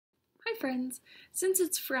friends! Since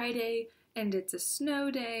it's Friday and it's a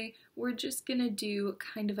snow day, we're just gonna do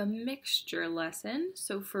kind of a mixture lesson.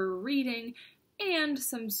 So for reading and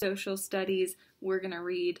some social studies, we're gonna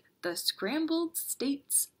read The Scrambled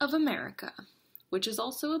States of America, which is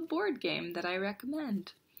also a board game that I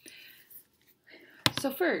recommend.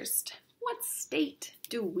 So first, what state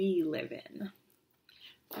do we live in?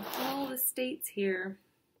 Of all the states here,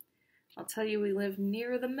 I'll tell you we live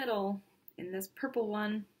near the middle in this purple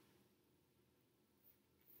one.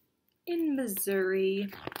 In Missouri,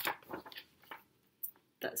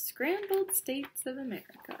 the Scrambled States of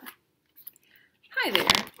America. Hi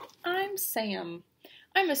there, I'm Sam.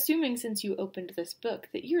 I'm assuming since you opened this book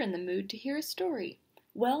that you're in the mood to hear a story.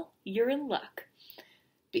 Well, you're in luck,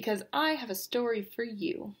 because I have a story for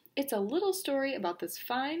you. It's a little story about this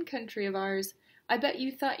fine country of ours. I bet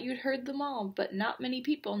you thought you'd heard them all, but not many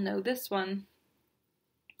people know this one.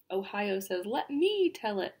 Ohio says, "Let me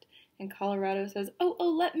tell it." And Colorado says, oh,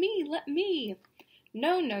 let me.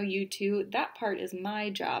 No, you two, that part is my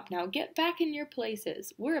job. Now get back in your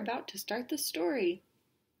places. We're about to start the story.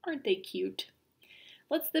 Aren't they cute?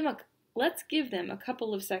 Let's give them a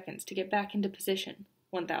couple of seconds to get back into position.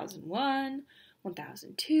 1001,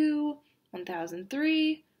 1002,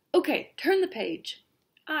 1003. Okay, turn the page.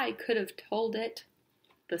 I could have told it,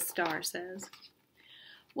 the star says.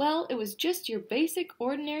 Well, it was just your basic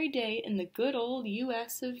ordinary day in the good old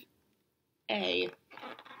U.S. of A.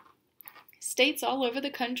 States all over the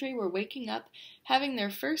country were waking up, having their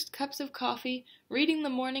first cups of coffee, reading the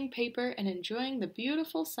morning paper, and enjoying the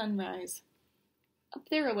beautiful sunrise. Up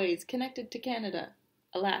there a ways, connected to Canada,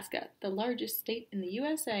 Alaska, the largest state in the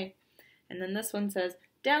USA. And then this one says,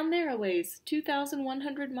 down there a ways,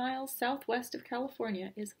 2,100 miles southwest of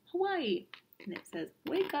California, is Hawaii. And it says,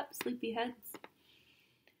 wake up, sleepyheads.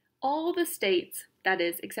 All the states, that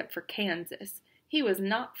is, except for Kansas, he was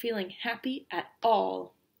not feeling happy at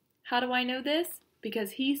all. How do I know this?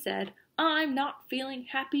 Because he said, I'm not feeling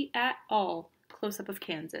happy at all. Close-up of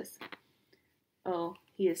Kansas. Oh,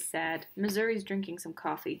 he is sad. Missouri's drinking some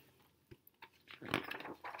coffee.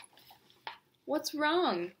 What's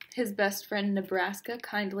wrong? His best friend Nebraska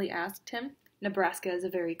kindly asked him. Nebraska is a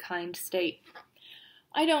very kind state.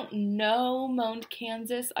 I don't know, moaned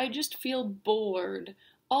Kansas. I just feel bored.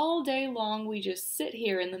 All day long we just sit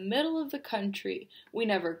here in the middle of the country. We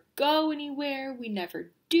never go anywhere, we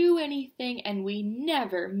never do anything, and we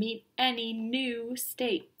never meet any new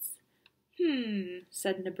states.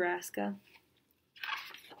 Said Nebraska.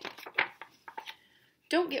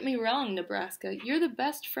 Don't get me wrong, Nebraska. You're the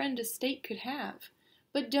best friend a state could have.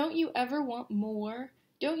 But don't you ever want more?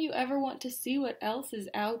 Don't you ever want to see what else is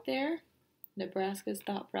out there? Nebraska's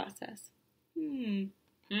thought process.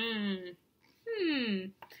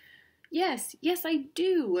 Yes, I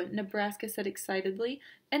do, Nebraska said excitedly.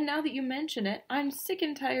 And now that you mention it, I'm sick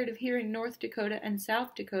and tired of hearing North Dakota and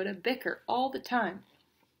South Dakota bicker all the time.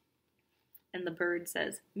 And the bird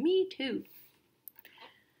says, me too.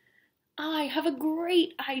 I have a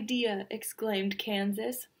great idea, exclaimed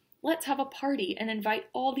Kansas. Let's have a party and invite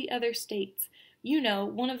all the other states. You know,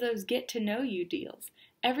 one of those get-to-know-you deals.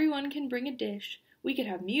 Everyone can bring a dish. We could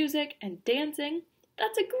have music and dancing.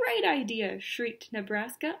 That's a great idea, shrieked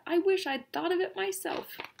Nebraska. I wish I'd thought of it myself.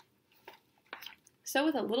 So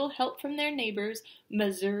with a little help from their neighbors,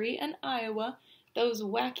 Missouri and Iowa, those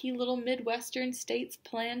wacky little Midwestern states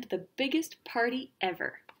planned the biggest party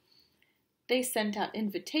ever. They sent out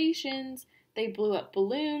invitations, they blew up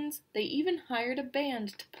balloons, they even hired a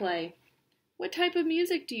band to play. What type of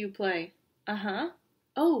music do you play?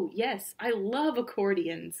 Oh, yes, I love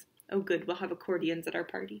accordions. Oh, good, we'll have accordions at our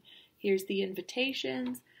party. Here's the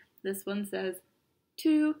invitations. This one says,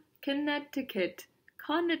 to Connecticut.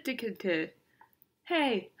 Connecticut.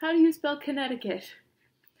 Hey, how do you spell Connecticut?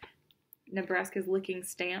 Nebraska's licking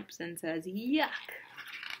stamps and says, yuck.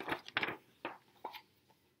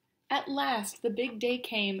 At last, the big day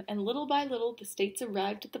came, and little by little the states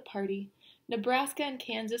arrived at the party. Nebraska and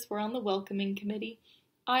Kansas were on the welcoming committee.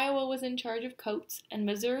 Iowa was in charge of coats, and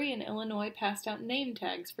Missouri and Illinois passed out name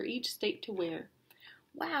tags for each state to wear.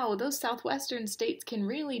 Wow, those southwestern states can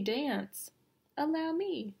really dance. Allow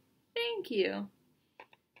me. Thank you.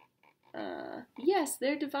 Yes,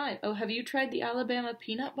 they're divine. Oh, have you tried the Alabama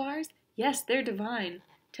peanut bars? Yes, they're divine.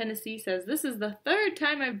 Tennessee says, this is the third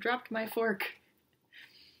time I've dropped my fork.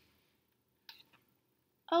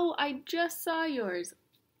 Oh, I just saw yours.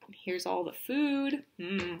 Here's all the food.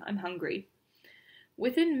 I'm hungry.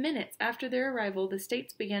 Within minutes after their arrival, the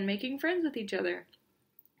states began making friends with each other.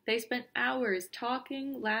 They spent hours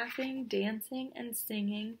talking, laughing, dancing, and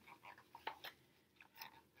singing.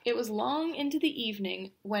 It was long into the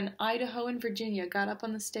evening when Idaho and Virginia got up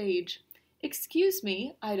on the stage. "Excuse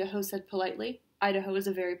me," Idaho said politely. Idaho is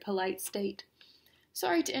a very polite state.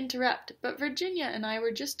 "Sorry to interrupt, but Virginia and I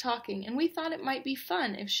were just talking, and we thought it might be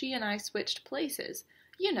fun if she and I switched places.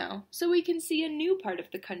 You know, so we can see a new part of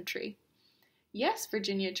the country." "Yes,"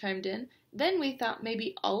 Virginia chimed in. "Then we thought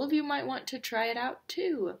maybe all of you might want to try it out,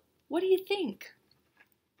 too. What do you think?"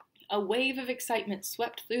 A wave of excitement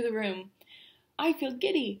swept through the room. "I feel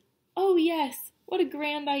giddy. Oh, yes. What a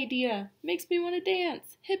grand idea. Makes me want to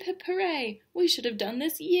dance. Hip, hip, hooray. We should have done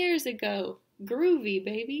this years ago. Groovy,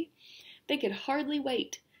 baby." They could hardly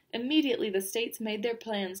wait. Immediately the states made their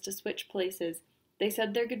plans to switch places. They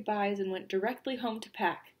said their goodbyes and went directly home to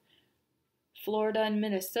pack. Florida and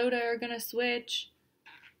Minnesota are going to switch.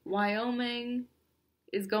 Wyoming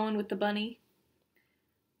is going with the bunny.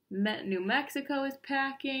 New Mexico is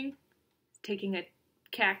packing, taking a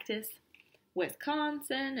cactus.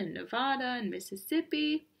 Wisconsin and Nevada and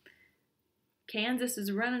Mississippi. Kansas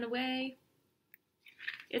is running away.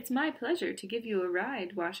 "It's my pleasure to give you a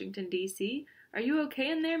ride, Washington, D.C. Are you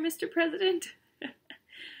okay in there, Mr. President?"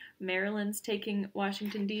 Maryland's taking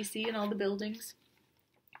Washington, D.C. and all the buildings.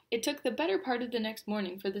 It took the better part of the next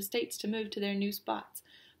morning for the states to move to their new spots,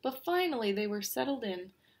 but finally they were settled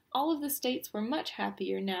in. All of the states were much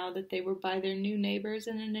happier now that they were by their new neighbors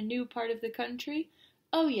and in a new part of the country.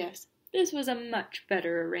 Oh yes, this was a much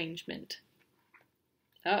better arrangement.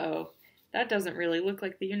 Uh-oh, that doesn't really look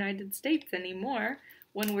like the United States anymore,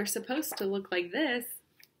 when we're supposed to look like this.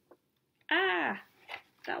 Ah,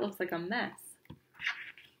 that looks like a mess.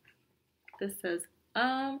 This says,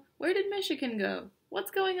 where did Michigan go?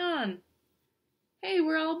 What's going on? Hey,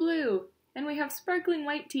 we're all blue, and we have sparkling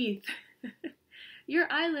white teeth.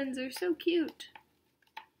 Your islands are so cute.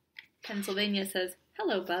 Pennsylvania says,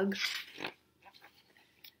 hello, bug.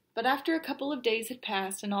 But after a couple of days had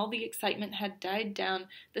passed and all the excitement had died down,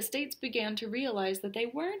 the states began to realize that they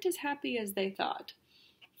weren't as happy as they thought.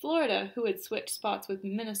 Florida, who had switched spots with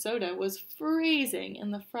Minnesota, was freezing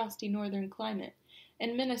in the frosty northern climate.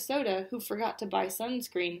 And Minnesota, who forgot to buy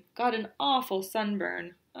sunscreen, got an awful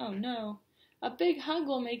sunburn. Oh no. A big hug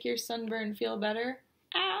will make your sunburn feel better.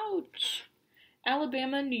 Ouch!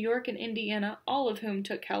 Alabama, New York, and Indiana, all of whom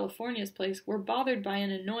took California's place, were bothered by an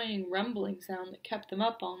annoying rumbling sound that kept them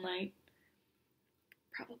up all night.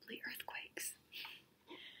 Probably earthquakes.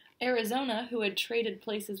 Arizona, who had traded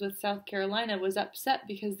places with South Carolina, was upset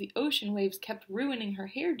because the ocean waves kept ruining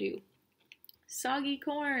her hairdo. Soggy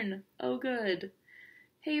corn. Oh, good.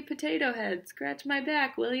 Hey, potato head, scratch my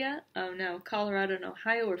back, will ya? Oh, no. Colorado and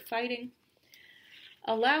Ohio were fighting.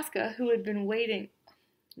 Alaska, who had been wanting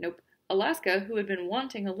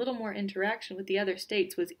a little more interaction with the other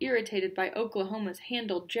states, was irritated by Oklahoma's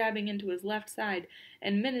handle jabbing into his left side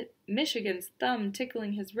and Michigan's thumb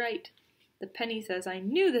tickling his right. The penny says, I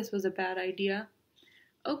knew this was a bad idea.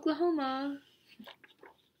 Oklahoma,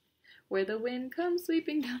 where the wind comes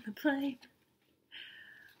sweeping down the plain.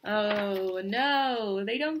 Oh, no,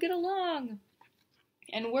 they don't get along.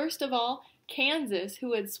 And worst of all, Kansas,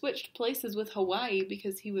 who had switched places with Hawaii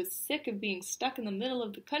because he was sick of being stuck in the middle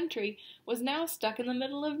of the country, was now stuck in the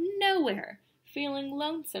middle of nowhere, feeling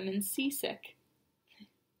lonesome and seasick.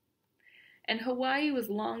 And Hawaii was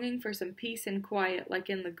longing for some peace and quiet like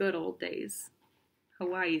in the good old days.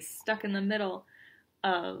 Hawaii's stuck in the middle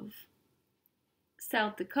of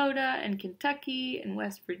South Dakota and Kentucky and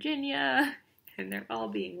West Virginia, and they're all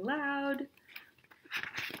being loud.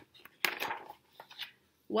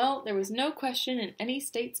 Well, there was no question in any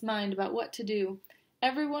state's mind about what to do.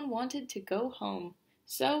 Everyone wanted to go home.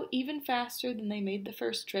 So, even faster than they made the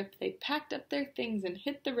first trip, they packed up their things and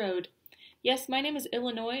hit the road. Yes, my name is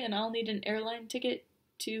Illinois, and I'll need an airline ticket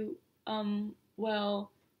to,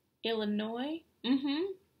 Illinois?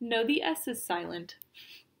 No, the S is silent.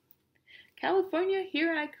 California,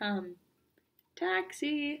 here I come.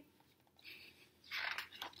 Taxi!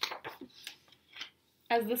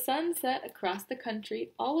 As the sun set across the country,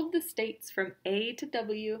 all of the states from A to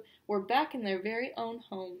W were back in their very own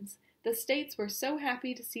homes. The states were so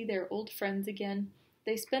happy to see their old friends again.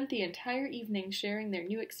 They spent the entire evening sharing their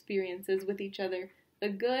new experiences with each other, the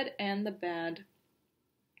good and the bad.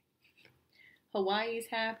 Hawaii's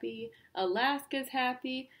happy, Alaska's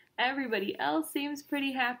happy, everybody else seems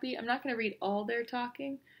pretty happy. I'm not going to read all their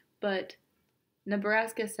talking, but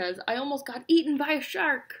Nebraska says, I almost got eaten by a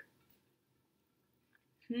shark.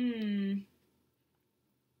 The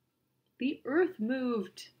earth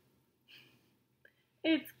moved.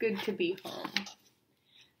 It's good to be home.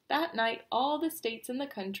 That night, all the states in the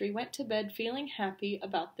country went to bed feeling happy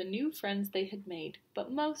about the new friends they had made,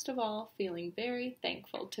 but most of all, feeling very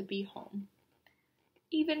thankful to be home.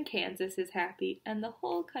 Even Kansas is happy, and the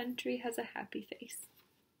whole country has a happy face.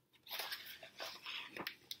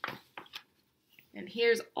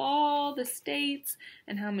 here's all the states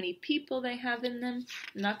and how many people they have in them.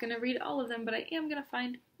 I'm not going to read all of them, but I am going to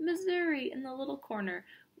find Missouri in the little corner.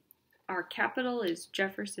 Our capital is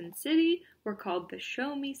Jefferson City. We're called the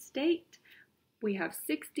Show Me State. We have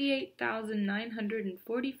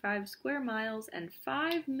 68,945 square miles and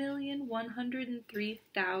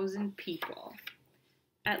 5,103,000 people.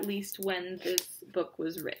 At least when this book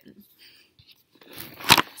was written.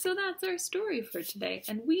 So that's our story for today,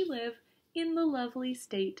 and we live in the lovely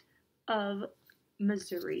state of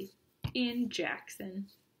Missouri, in Jackson,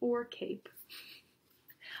 or Cape.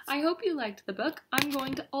 I hope you liked the book. I'm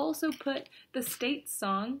going to also put the state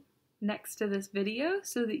song next to this video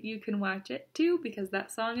so that you can watch it too, because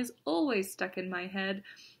that song is always stuck in my head.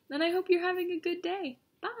 And I hope you're having a good day.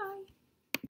 Bye!